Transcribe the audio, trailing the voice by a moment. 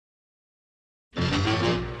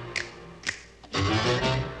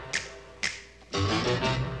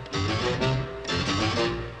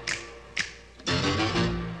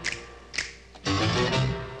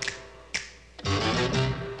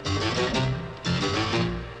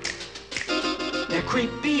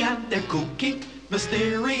creepy and they're kooky,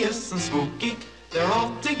 mysterious and spooky. They're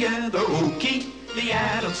all together ooky, the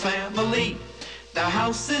Addams Family. Their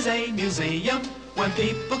house is a museum. When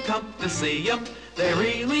people come to see them, they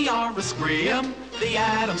really are a scream, the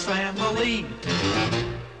Addams Family.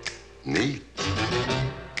 Neat.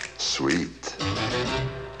 Sweet.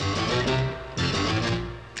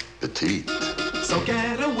 Petite. So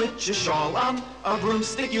get a witch's shawl on, a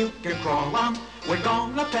broomstick you can crawl on. We're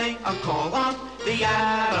gonna pay a call on the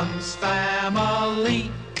Addams Family.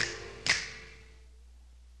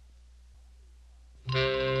 A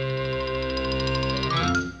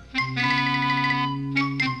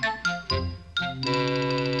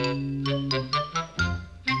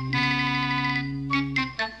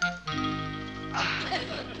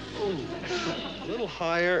little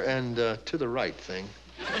higher and to the right, Thing.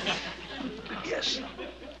 Yes.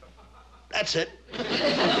 That's it.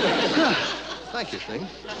 Thank you, Thing.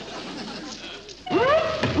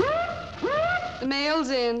 The mail's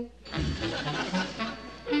in.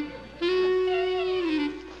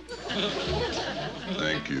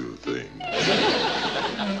 Thank you, Thing.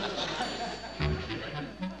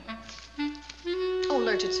 Oh,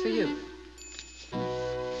 Lurch, it's for you.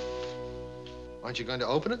 Aren't you going to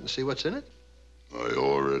open it and see what's in it? I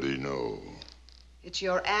already know. It's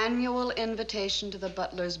your annual invitation to the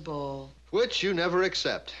Butler's Ball. Which you never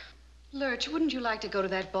accept. Lurch, wouldn't you like to go to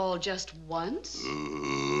that ball just once?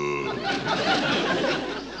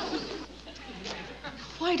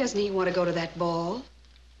 Why doesn't he want to go to that ball?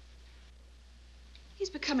 He's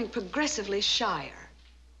becoming progressively shyer.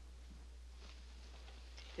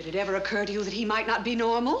 Did it ever occur to you that he might not be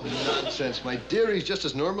normal? Nonsense, my dear. He's just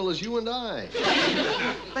as normal as you and I.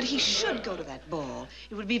 But he should go to that ball.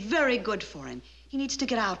 It would be very good for him. He needs to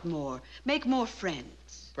get out more, make more friends.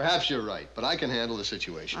 Perhaps you're right, but I can handle the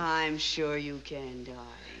situation. I'm sure you can,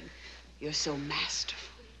 darling. You're so masterful.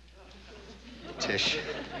 Tish,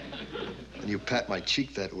 when you pat my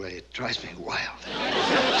cheek that way, it drives me wild.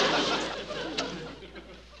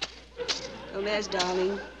 Gomez,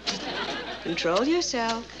 darling, control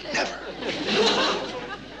yourself. Never.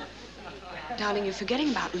 Darling, you're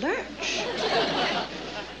forgetting about Lurch.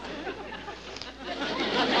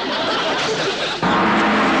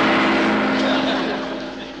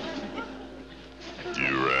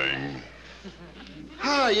 You rang?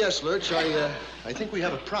 Ah, yes, Lurch. I think we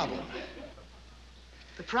have a problem.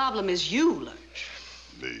 The problem is you, Lurch.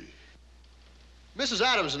 Me. Mrs.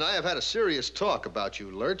 Addams and I have had a serious talk about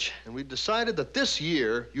you, Lurch, and we've decided that this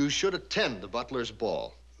year you should attend the Butler's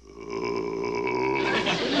Ball.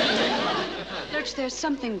 Lurch, there's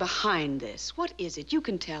something behind this. What is it? You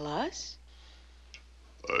can tell us.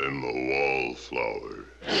 I'm a wallflower.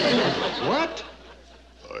 What?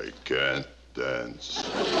 I can't dance.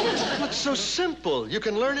 What's so simple? You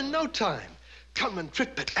can learn in no time. Come and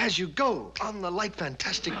trip it as you go on the light,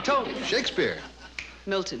 fantastic toe. Shakespeare.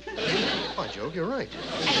 Milton. By Jove, you're right.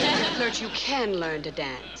 Lurch, you can learn to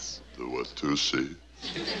dance. The Watusi,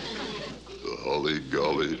 the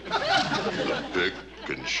holly-golly, the pick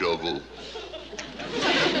and shovel.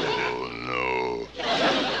 Oh, no.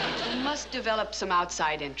 You must develop some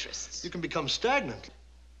outside interests. You can become stagnant.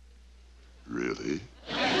 Really?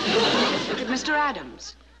 Look at Mr.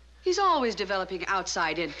 Addams. He's always developing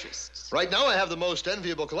outside interests. Right now, I have the most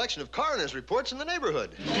enviable collection of coroner's reports in the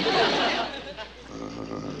neighborhood.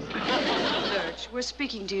 Lurch, we're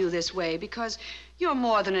speaking to you this way because you're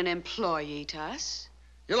more than an employee to us.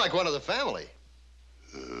 You're like one of the family.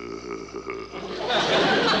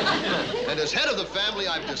 And as head of the family,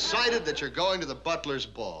 I've decided that you're going to the Butler's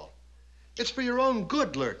Ball. It's for your own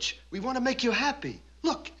good, Lurch. We want to make you happy.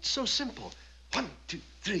 Look, it's so simple. 1, 2,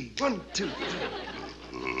 3. 1, 2, 3.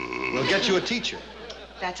 We'll get you a teacher.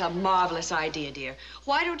 That's a marvelous idea, dear.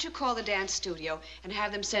 Why don't you call the dance studio and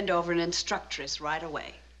have them send over an instructress right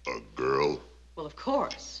away? A girl? Well, of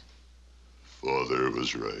course. Father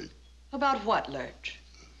was right. About what, Lurch?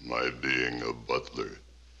 My being a butler.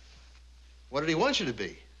 What did he want you to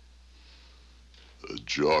be? A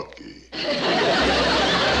jockey.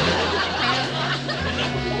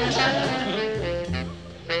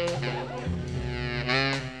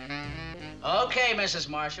 Okay, Mrs.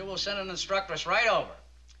 Marshall, we'll send an instructress right over.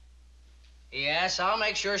 Yes, I'll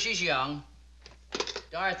make sure she's young.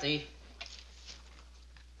 Dorothy,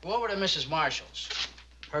 go over to Mrs. Marshall's.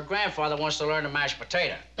 Her grandfather wants to learn to mash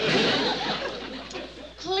potato.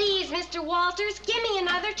 Please, Mr. Walters, give me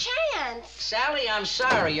another chance. Sally, I'm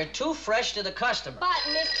sorry. You're too fresh to the customer. But,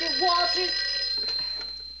 Mr. Walters...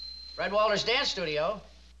 Fred Walters Dance Studio.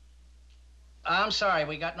 I'm sorry,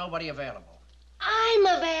 we got nobody available. I'm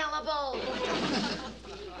available.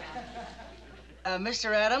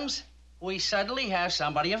 Mr. Addams, we suddenly have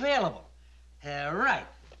somebody available. Right.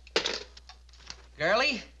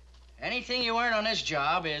 Girlie, anything you earn on this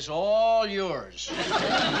job is all yours.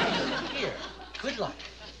 Here, good luck.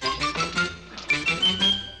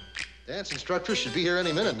 Dance instructor should be here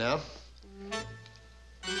any minute now.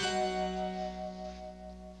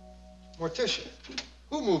 Morticia,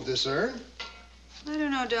 who moved this urn? I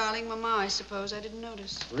don't know, darling. Mama, I suppose. I didn't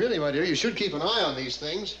notice. Really, my dear, you should keep an eye on these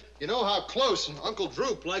things. You know how close Uncle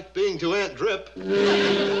Droop liked being to Aunt Drip.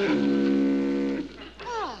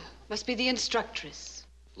 Ah, must be the instructress.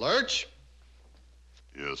 Lurch?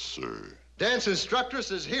 Yes, sir. Dance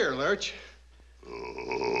instructress is here, Lurch.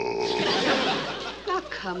 Oh. Now,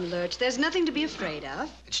 come, Lurch. There's nothing to be afraid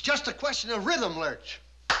of. It's just a question of rhythm, Lurch.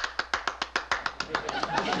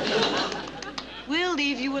 We'll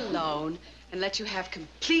leave you alone and let you have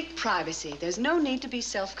complete privacy. There's no need to be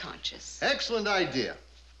self-conscious. Excellent idea.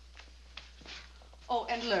 Oh,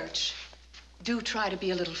 and Lurch, do try to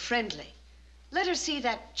be a little friendly. Let her see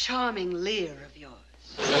that charming leer of yours.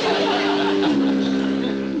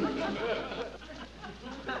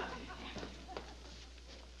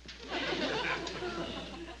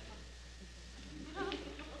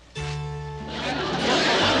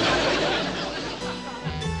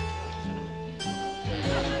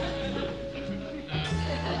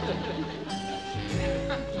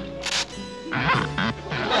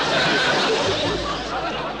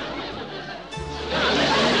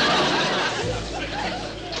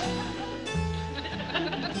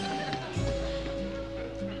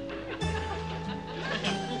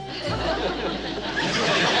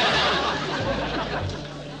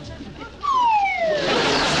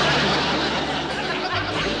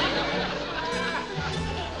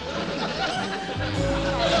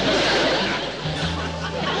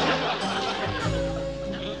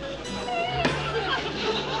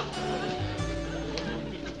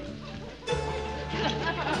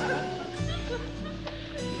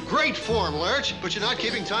 Great form, Lurch, but you're not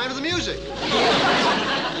keeping time to the music.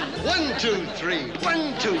 1, 2, 3.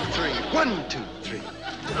 1, 2, 3. 1, 2, 3.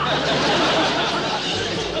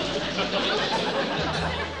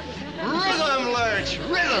 Rhythm, Lurch,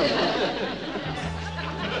 rhythm.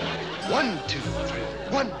 1, 2, 3.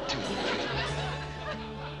 1, 2, 3.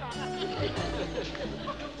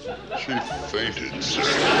 She fainted, sir.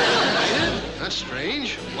 That's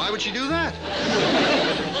strange. Why would she do that?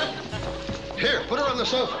 Here, put her on the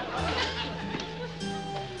sofa.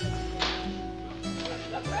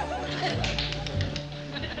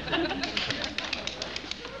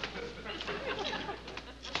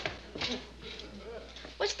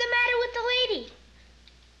 What's the matter with the lady?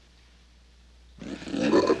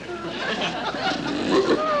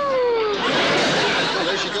 Oh,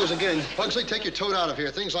 there she goes again. Pugsley, take your toad out of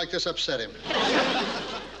here. Things like this upset him.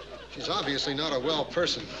 She's obviously not a well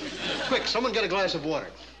person. Quick, someone get a glass of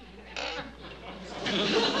water.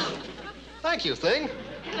 Thank you, Thing.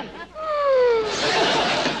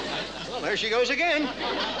 Well, there she goes again.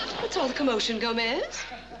 What's all the commotion, Gomez?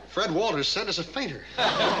 Fred Walters sent us a fainter.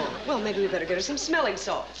 Well, maybe we better get her some smelling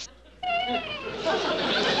salts.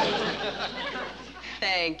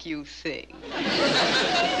 Thank you, Thing.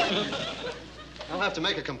 I'll have to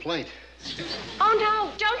make a complaint. Oh,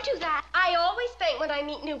 no, don't do that. I always faint when I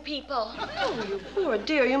meet new people. Oh, you poor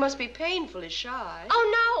dear. You must be painfully shy.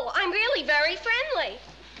 Oh, no, I'm really very friendly.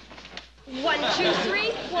 1, 2,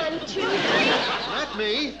 3. 1, 2, 3. Not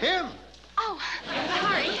me, him. Oh,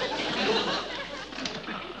 sorry.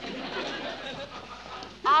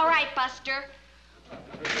 All right, Buster.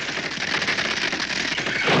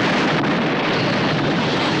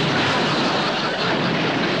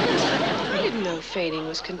 I didn't know fainting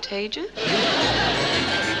was contagious.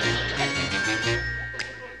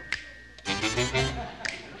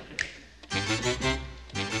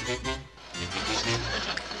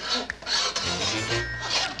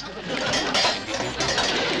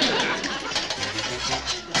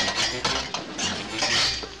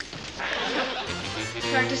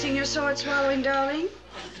 Practicing your sword swallowing, darling?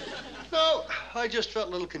 No, I just felt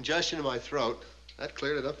a little congestion in my throat. That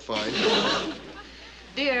cleared it up fine.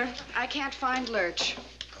 Dear, I can't find Lurch.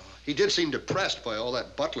 He did seem depressed by all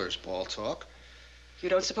that butler's ball talk. You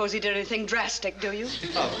don't suppose he did anything drastic, do you?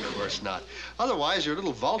 Of course not. Otherwise, your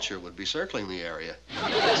little vulture would be circling the area.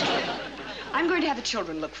 I'm going to have the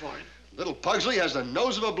children look for him. Little Pugsley has the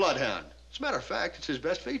nose of a bloodhound. As a matter of fact, it's his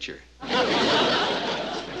best feature.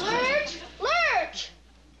 Lurch? Lurch!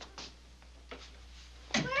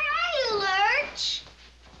 Where are you, Lurch?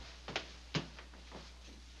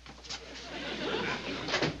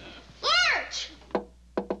 Lurch!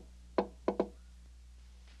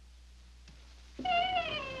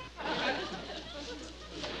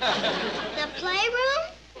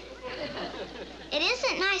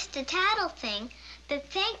 just a tattle thing, but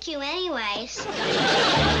thank you anyways.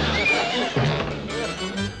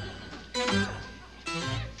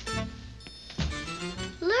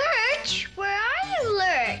 Lurch, where are you,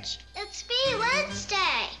 Lurch? It's me,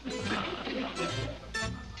 Wednesday.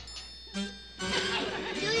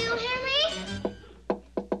 Do you hear me?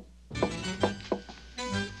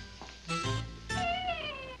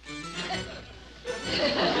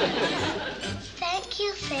 Thank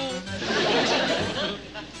you, Thing.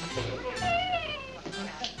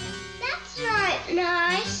 That's not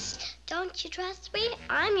nice. Don't you trust me?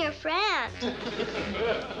 I'm your friend.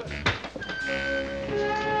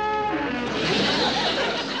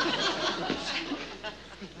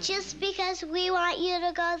 Just because we want you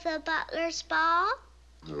to go to the butler's ball?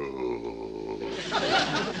 No.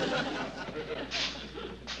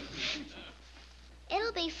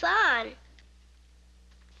 It'll be fun.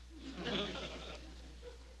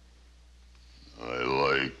 I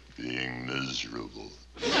like being miserable.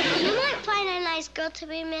 You might find a nice girl to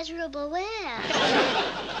be miserable with.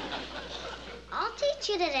 I'll teach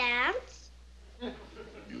you to dance.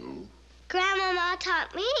 You? Grandmama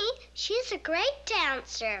taught me. She's a great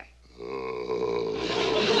dancer.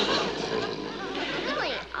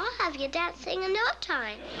 Really, I'll have you dancing in no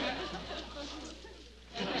time.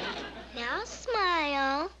 Now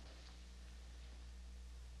smile.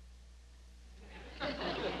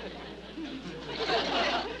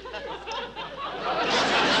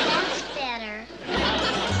 That's better.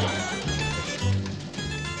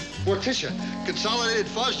 Morticia, Consolidated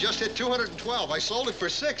Fuzz just hit 212. I sold it for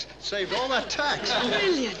 $6. Saved all that tax.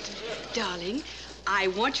 Brilliant. Darling, I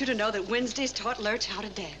want you to know that Wednesday's taught Lurch how to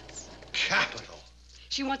dance. Capital.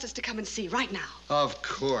 She wants us to come and see right now. Of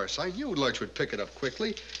course. I knew Lurch would pick it up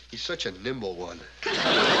quickly. He's such a nimble one.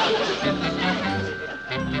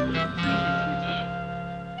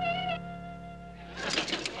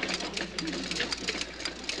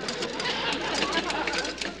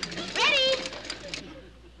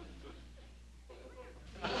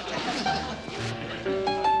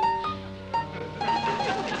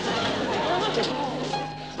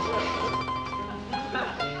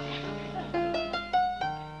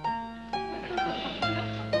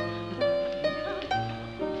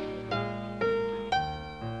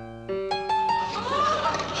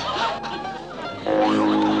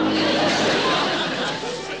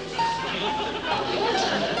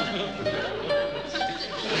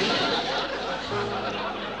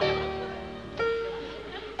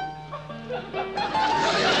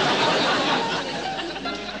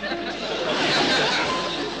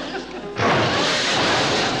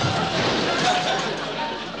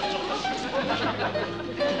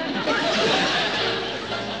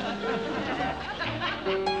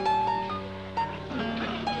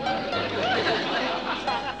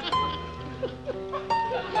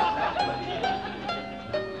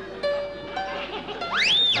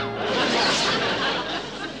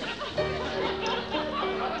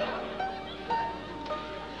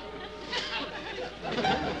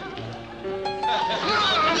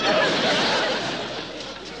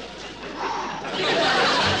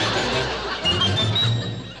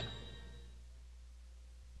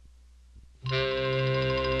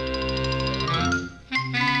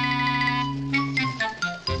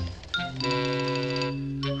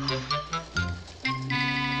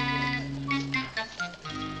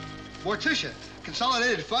 Morticia,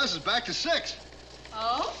 Consolidated Fuzz is back to $6.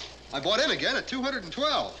 Oh? I bought in again at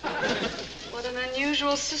 212. What an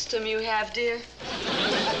unusual system you have, dear.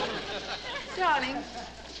 Darling,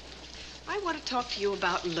 I want to talk to you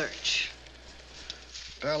about Lurch.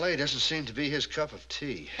 Ballet doesn't seem to be his cup of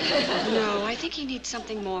tea. No, I think he needs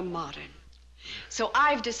something more modern. So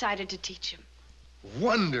I've decided to teach him.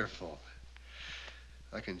 Wonderful.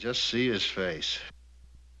 I can just see his face.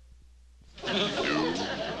 You,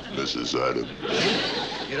 Mrs. Addams.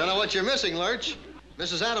 You don't know what you're missing, Lurch.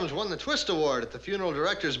 Mrs. Addams won the Twist Award at the funeral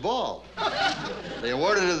director's ball. They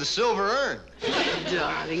awarded her the Silver Urn.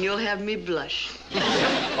 Darling, you'll have me blush.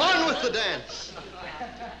 On with the dance.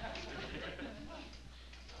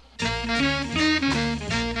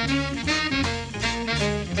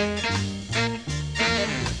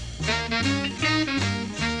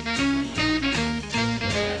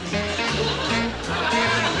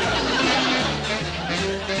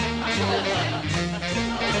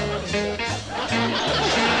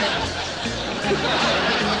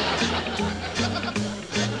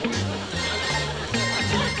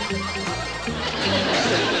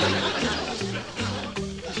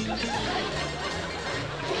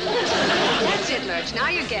 That's it, Lurch. Now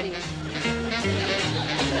you're getting it.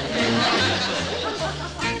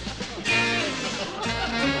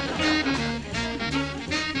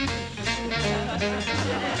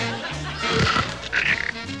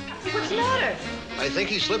 think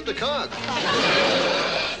he slipped a cog.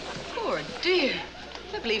 Poor dear.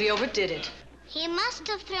 I believe he overdid it. He must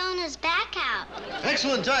have thrown his back out.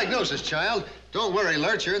 Excellent diagnosis, child. Don't worry,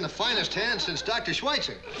 Lurch. You're in the finest hands since Dr.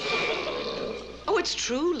 Schweitzer. Oh, it's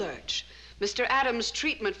true, Lurch. Mr. Addams'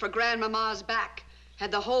 treatment for Grandmama's back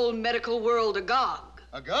had the whole medical world agog.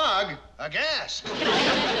 Agog? Aghast.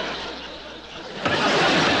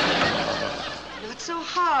 Not so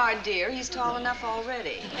hard, dear. He's tall enough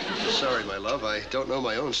already. Sorry, my love. I don't know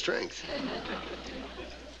my own strength.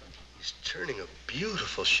 He's turning a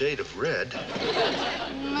beautiful shade of red.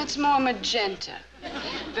 It's more magenta.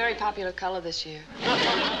 Very popular color this year.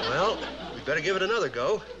 Well, we better give it another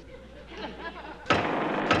go.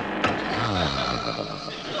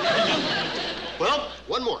 Well,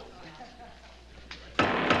 one more.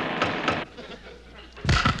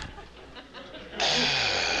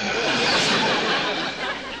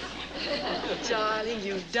 Darling,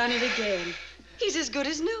 you've done it again. He's as good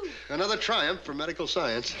as new. Another triumph for medical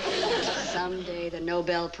science. Someday the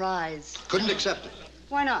Nobel Prize. Couldn't accept it.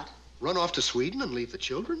 Why not? Run off to Sweden and leave the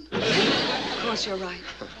children? Of course you're right.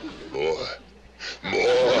 More.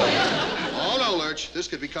 Oh, no, Lurch. This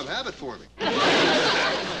could become habit forming.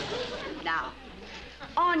 Now,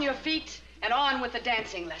 on your feet and on with the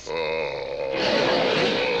dancing lesson.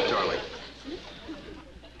 Darling.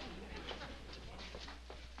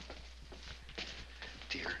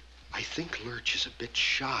 Dear, I think Lurch is a bit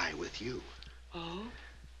shy with you. Oh?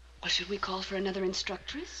 Well, should we call for another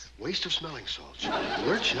instructress? Waste of smelling salts.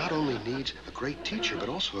 Lurch not only needs a great teacher, but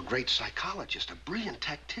also a great psychologist, a brilliant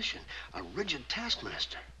tactician, a rigid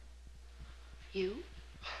taskmaster. You?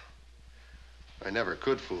 I never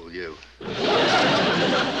could fool you.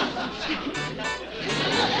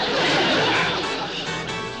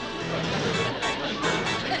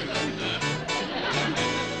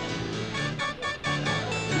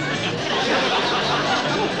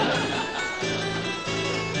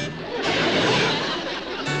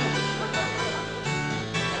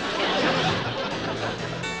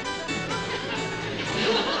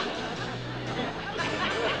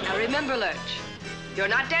 Now remember, Lurch, you're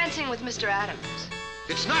not dancing with Mr. Addams.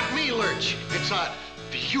 It's not me, Lurch. It's a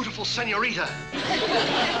beautiful senorita.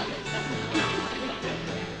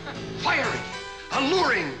 Fiery,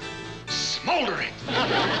 alluring, smoldering.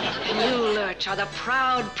 And you, Lurch, are the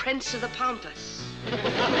proud prince of the Pampas.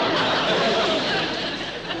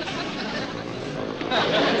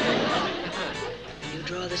 You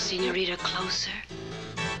draw the senorita closer.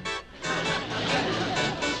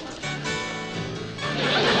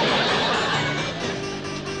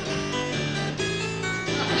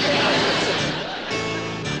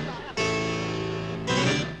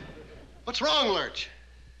 What's wrong, Lurch?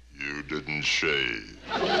 You didn't shave.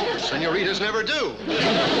 Senoritas never do.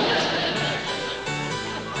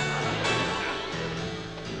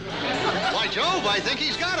 By Jove, I think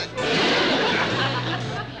he's got it.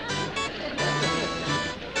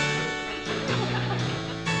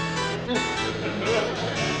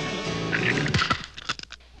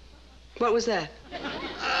 What was that?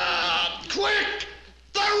 Quick!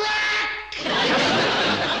 The rack!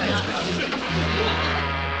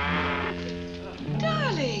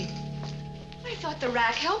 Darling, I thought the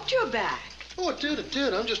rack helped your back. Oh, it did, it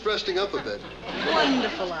did. I'm just resting up a bit.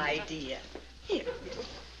 Wonderful idea. Here.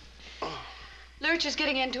 Lurch is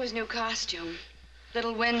getting into his new costume.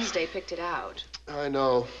 Little Wednesday picked it out. I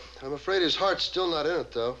know. I'm afraid his heart's still not in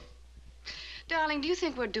it, though. Darling, do you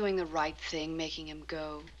think we're doing the right thing, making him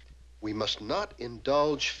go? We must not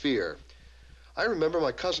indulge fear. I remember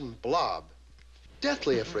my cousin Blob,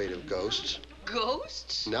 deathly afraid of ghosts.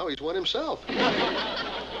 Ghosts? Now he's one himself.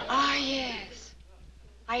 Ah, yes.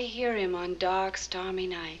 I hear him on dark, stormy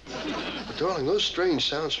nights. But, darling, those strange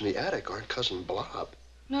sounds from the attic aren't Cousin Blob.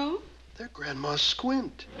 No? They're Grandma's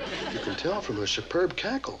squint. You can tell from her superb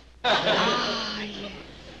cackle. Ah, yes.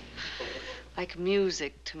 Like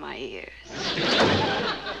music to my ears.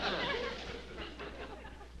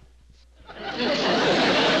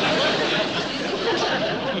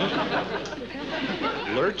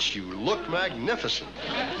 Lurch, you look magnificent.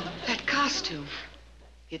 That costume.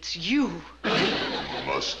 It's you.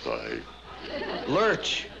 Must I?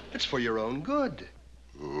 Lurch, it's for your own good.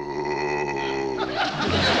 Oh.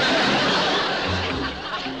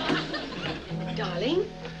 Darling,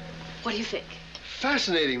 what do you think?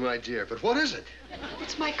 Fascinating, my dear, but what is it?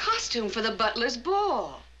 It's my costume for the butler's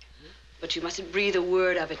ball. But you mustn't breathe a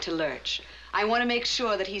word of it to Lurch. I want to make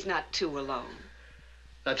sure that he's not too alone.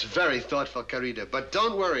 That's very thoughtful, Carita, but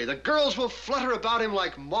don't worry. The girls will flutter about him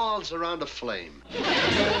like moths around a flame.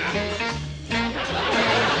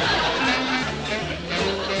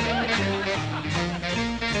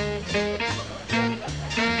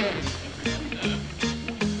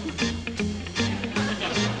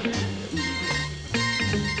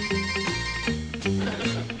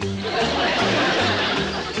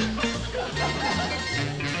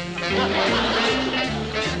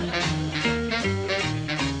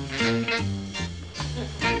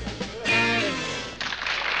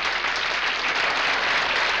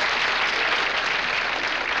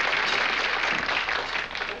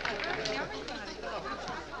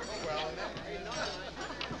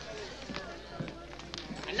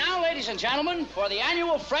 gentlemen, for the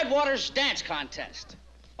annual Fred Waters Dance Contest.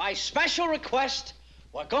 By special request,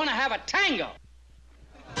 we're going to have a tango.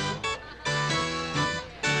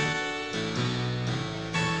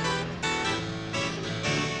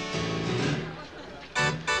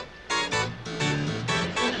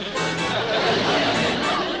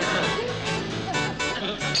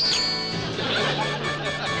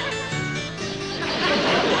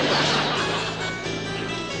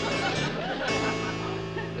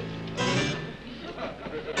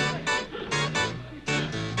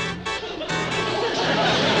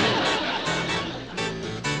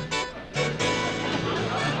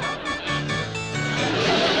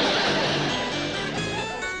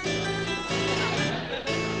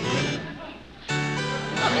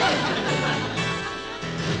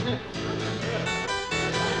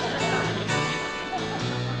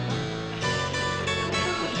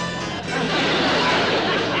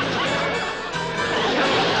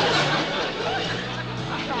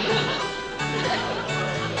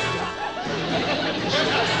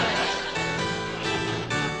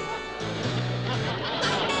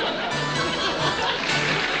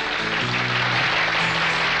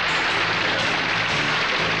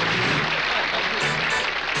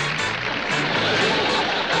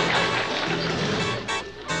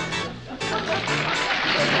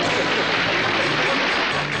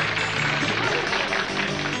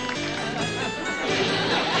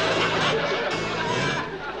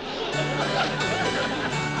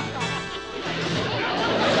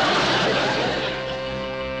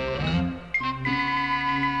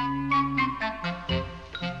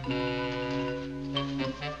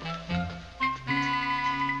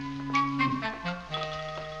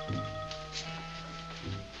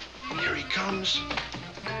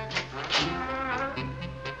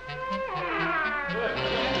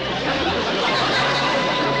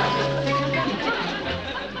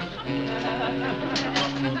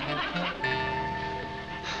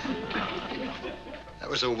 That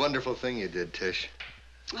was a wonderful thing you did, Tish.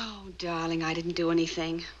 Oh, darling, I didn't do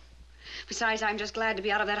anything. Besides, I'm just glad to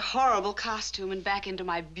be out of that horrible costume and back into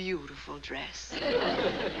my beautiful dress.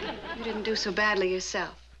 You didn't do so badly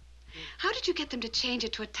yourself. How did you get them to change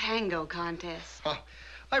it to a tango contest? Oh,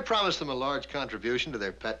 I promised them a large contribution to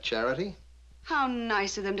their pet charity. How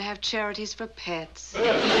nice of them to have charities for pets.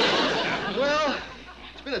 Well,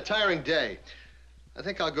 it's been a tiring day. I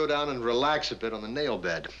think I'll go down and relax a bit on the nail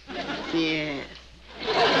bed. Yeah.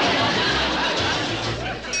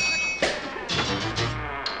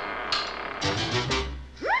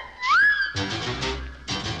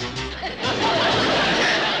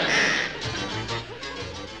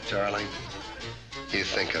 Darling, you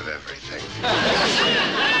think of everything.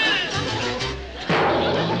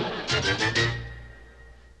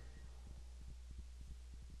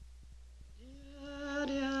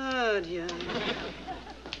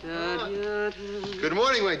 Good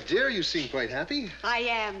morning, my dear. You seem quite happy. I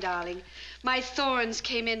am, darling. My thorns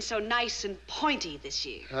came in so nice and pointy this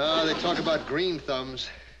year. Oh, they talk about green thumbs.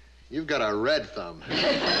 You've got a red thumb.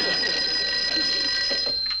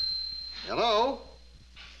 Hello?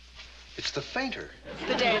 It's the fainter.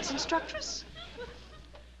 The dance instructress?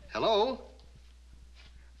 Hello?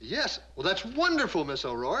 Yes. Well, that's wonderful, Miss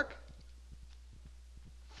O'Rourke.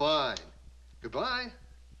 Fine. Goodbye.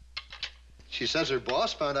 She says her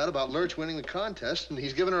boss found out about Lurch winning the contest, and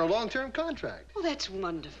he's given her a long-term contract. Oh, that's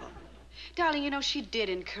wonderful. Darling, you know, she did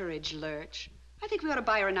encourage Lurch. I think we ought to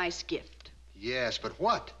buy her a nice gift. Yes, but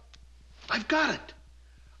what? I've got it.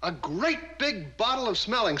 A great big bottle of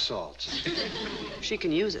smelling salts. She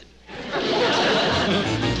can use it.